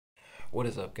What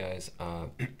is up, guys?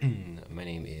 My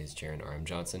name is Jaron R.M.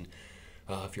 Johnson.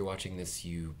 If you're watching this,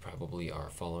 you probably are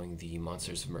following the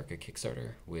Monsters of Murka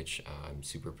Kickstarter, which I'm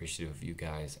super appreciative of you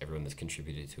guys. Everyone that's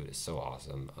contributed to it is so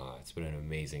awesome. It's been an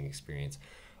amazing experience.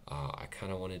 I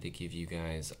kind of wanted to give you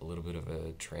guys a little bit of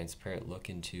a transparent look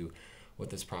into what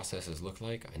this process has looked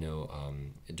like. I know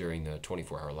during the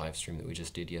 24-hour live stream that we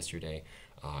just did yesterday,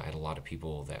 I had a lot of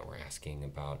people that were asking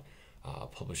about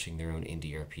publishing their own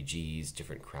indie RPGs,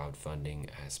 different crowdfunding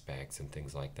aspects, and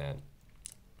things like that.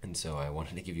 And so I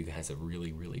wanted to give you guys a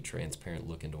really, really transparent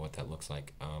look into what that looks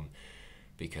like,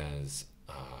 because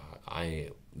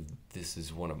this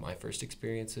is one of my first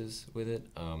experiences with it.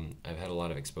 I've had a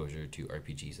lot of exposure to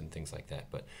RPGs and things like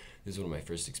that, but this is one of my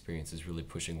first experiences really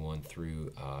pushing one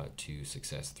through to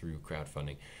success through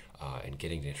crowdfunding and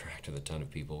getting to interact with a ton of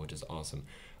people, which is awesome.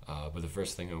 But the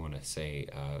first thing I want to say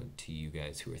to you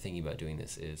guys who are thinking about doing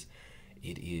this is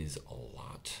it is a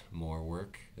lot more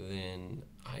work than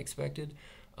I expected.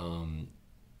 And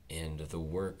the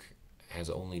work has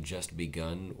only just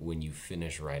begun when you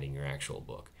finish writing your actual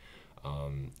book.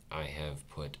 I have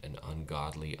put an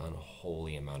ungodly,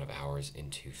 unholy amount of hours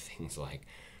into things like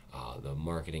the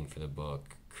marketing for the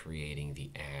book, creating the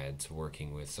ads,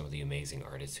 working with some of the amazing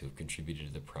artists who have contributed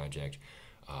to the project,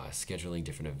 scheduling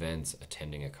different events,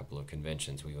 attending a couple of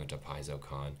conventions. We went to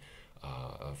PaizoCon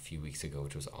a few weeks ago,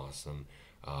 which was awesome.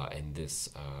 And this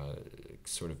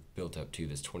sort of built up to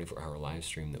this 24-hour live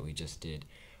stream that we just did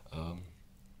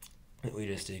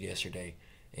yesterday,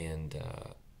 and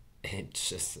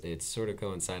it sort of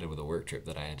coincided with a work trip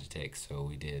that I had to take. So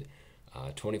we did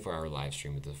a 24-hour live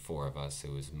stream with the four of us.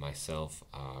 It was myself,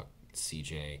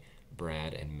 CJ,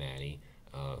 Brad, and Maddie,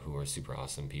 who are super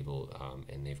awesome people,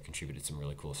 and they've contributed some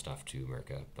really cool stuff to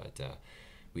Murka. But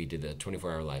we did the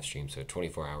 24-hour live stream, so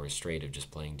 24 hours straight of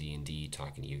just playing D&D,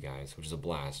 talking to you guys, which is a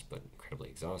blast, but incredibly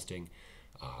exhausting.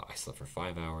 I slept for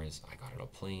 5 hours. I got on a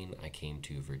plane. I came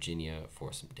to Virginia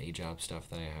for some day job stuff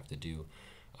that I have to do.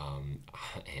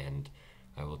 And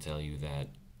I will tell you that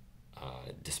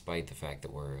despite the fact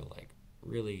that we're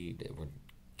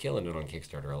killing it on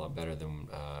Kickstarter, a lot better than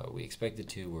we expected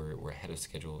to. We're ahead of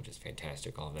schedule, which is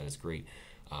fantastic. All of that is great.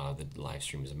 The live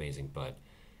stream is amazing, but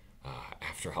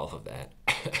after all of that,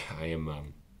 I'm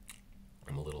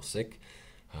a little sick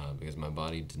because my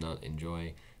body did not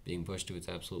enjoy being pushed to its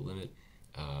absolute limit.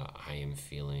 I am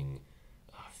feeling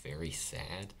very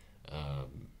sad.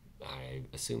 I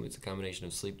assume it's a combination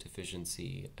of sleep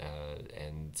deficiency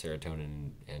and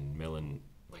serotonin and melon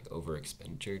over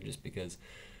expenditure, just because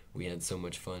we had so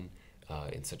much fun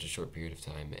in such a short period of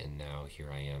time, and now here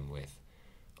I am with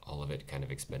all of it kind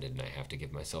of expended, and I have to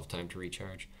give myself time to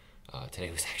recharge. Today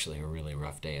was actually a really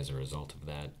rough day as a result of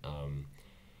that.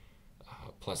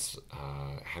 Plus,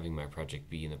 having my project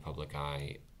be in the public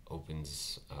eye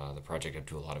opens the project up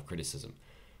to a lot of criticism.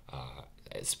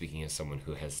 Speaking as someone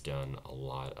who has done a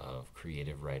lot of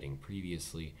creative writing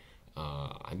previously,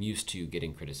 I'm used to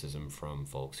getting criticism from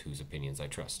folks whose opinions I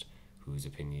trust, whose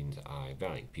opinions I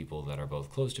value, people that are both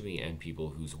close to me and people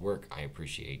whose work I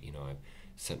appreciate. I've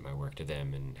sent my work to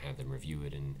them and have them review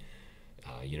it, and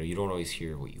you don't always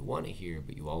hear what you want to hear,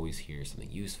 but you always hear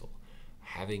something useful.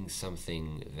 Having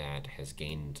something that has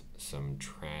gained some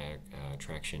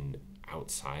traction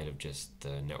outside of just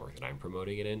the network that I'm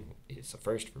promoting it in is a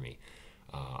first for me.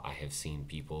 I have seen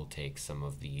people take some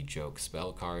of the joke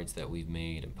spell cards that we've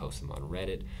made and post them on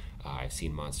Reddit. I've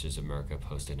seen Monsters of Murka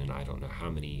posted in I don't know how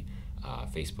many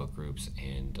Facebook groups,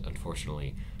 and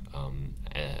unfortunately,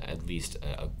 at least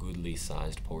a goodly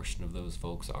sized portion of those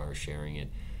folks are sharing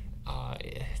it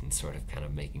and sort of kind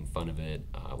of making fun of it,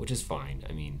 which is fine.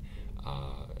 I mean,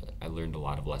 I learned a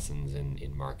lot of lessons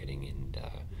in marketing and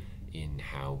in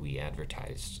how we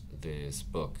advertised this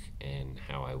book, and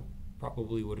how I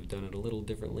probably would have done it a little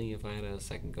differently if I had a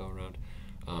second go around.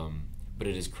 But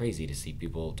it is crazy to see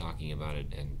people talking about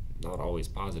it, and not always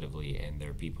positively, and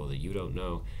there are people that you don't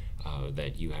know,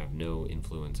 that you have no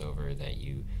influence over, that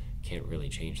you can't really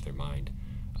change their mind,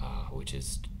 which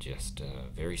is just a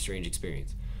very strange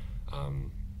experience.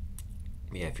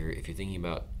 If you're thinking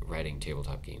about writing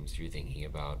tabletop games, if you're thinking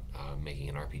about making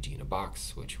an RPG in a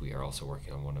box, which we are also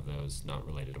working on one of those, not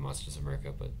related to Monsters of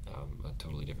Murka, but a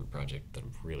totally different project that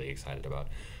I'm really excited about.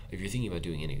 If you're thinking about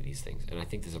doing any of these things, and I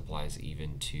think this applies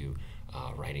even to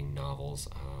writing novels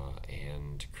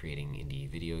and creating indie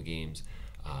video games,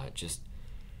 just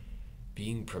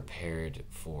being prepared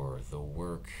for the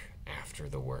work after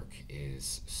the work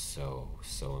is so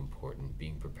important.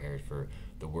 Being prepared for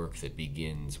the work that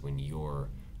begins when your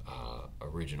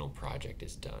original project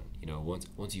is done.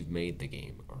 Once you've made the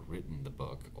game or written the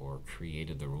book or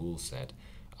created the rule set,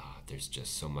 there's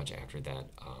just so much after that,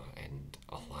 and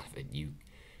a lot of it you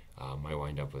might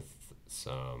wind up with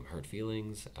some hurt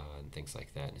feelings and things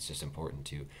like that. And it's just important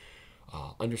to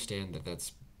understand that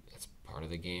that's part of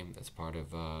the game. That's part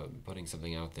of putting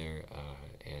something out there,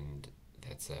 and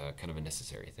that's kind of a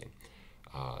necessary thing.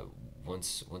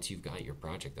 Once you've got your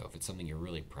project, though, if it's something you're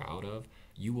really proud of,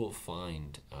 you will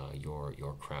find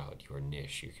your crowd, your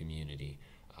niche, your community.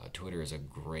 Twitter is a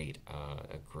great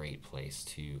place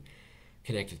to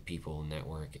connect with people,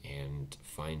 network, and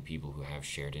find people who have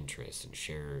shared interests and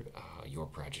share your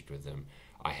project with them.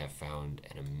 I have found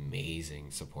an amazing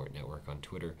support network on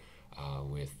Twitter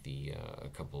with a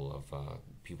couple of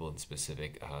people in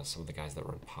specific. Some of the guys that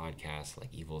run podcasts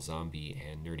like Evil Zombie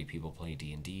and Nerdy People Play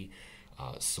D&D.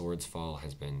 Swords Fall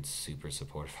has been super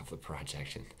supportive of the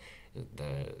project, and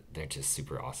they're just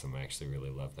super awesome. I actually really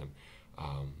love them.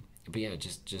 But yeah,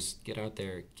 just get out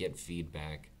there, get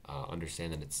feedback,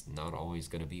 understand that it's not always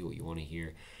going to be what you want to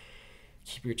hear.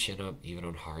 Keep your chin up even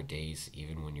on hard days,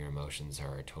 even when your emotions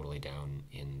are totally down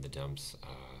in the dumps,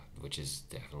 which is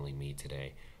definitely me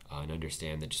today. And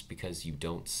understand that just because you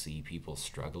don't see people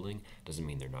struggling doesn't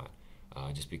mean they're not.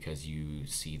 Just because you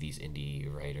see these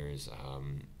indie writers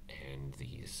and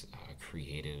these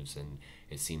creatives, and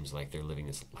it seems like they're living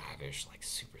this lavish, like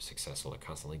super successful, they're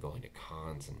constantly going to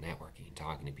cons and networking and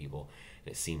talking to people,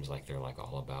 and it seems like they're like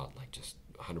all about like just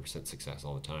 100% success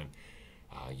all the time.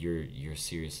 You're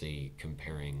seriously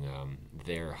comparing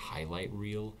their highlight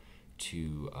reel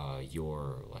to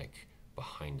your like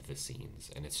behind the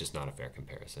scenes, and it's just not a fair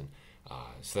comparison.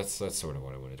 So that's sort of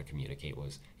what I wanted to communicate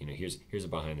was, here's a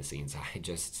behind the scenes. I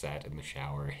just sat in the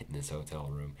shower in this hotel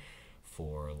room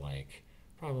for like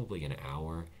probably an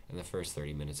hour, and the first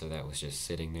 30 minutes of that was just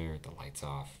sitting there, the lights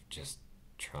off, just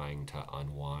trying to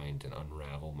unwind and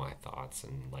unravel my thoughts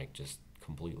and like just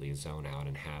completely zone out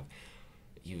and have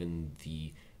even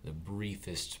the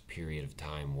briefest period of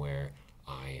time where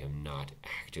I am not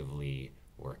actively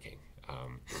working.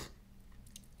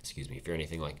 Excuse me, if you're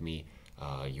anything like me,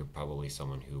 you're probably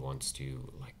someone who wants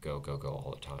to like go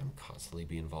all the time, constantly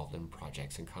be involved in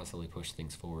projects and constantly push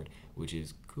things forward, which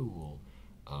is cool,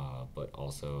 but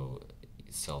also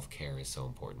self-care is so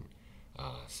important.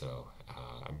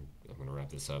 I'm gonna wrap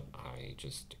this up. I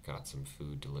just got some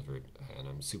food delivered, and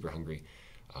I'm super hungry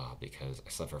because I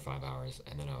slept for 5 hours,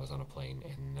 and then I was on a plane,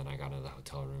 and then I got into the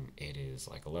hotel room. It is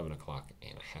like 11 o'clock,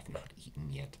 and I have not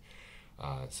eaten yet.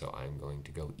 So I'm going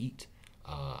to go eat.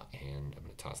 And I'm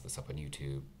going to toss this up on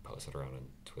YouTube, post it around on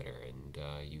Twitter, and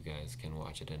you guys can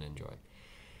watch it and enjoy.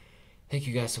 Thank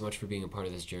you guys so much for being a part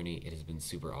of this journey. It has been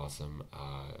super awesome,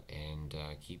 and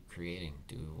keep creating.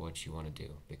 Do what you want to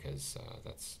do, because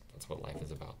that's what life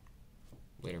is about.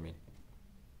 Later, man.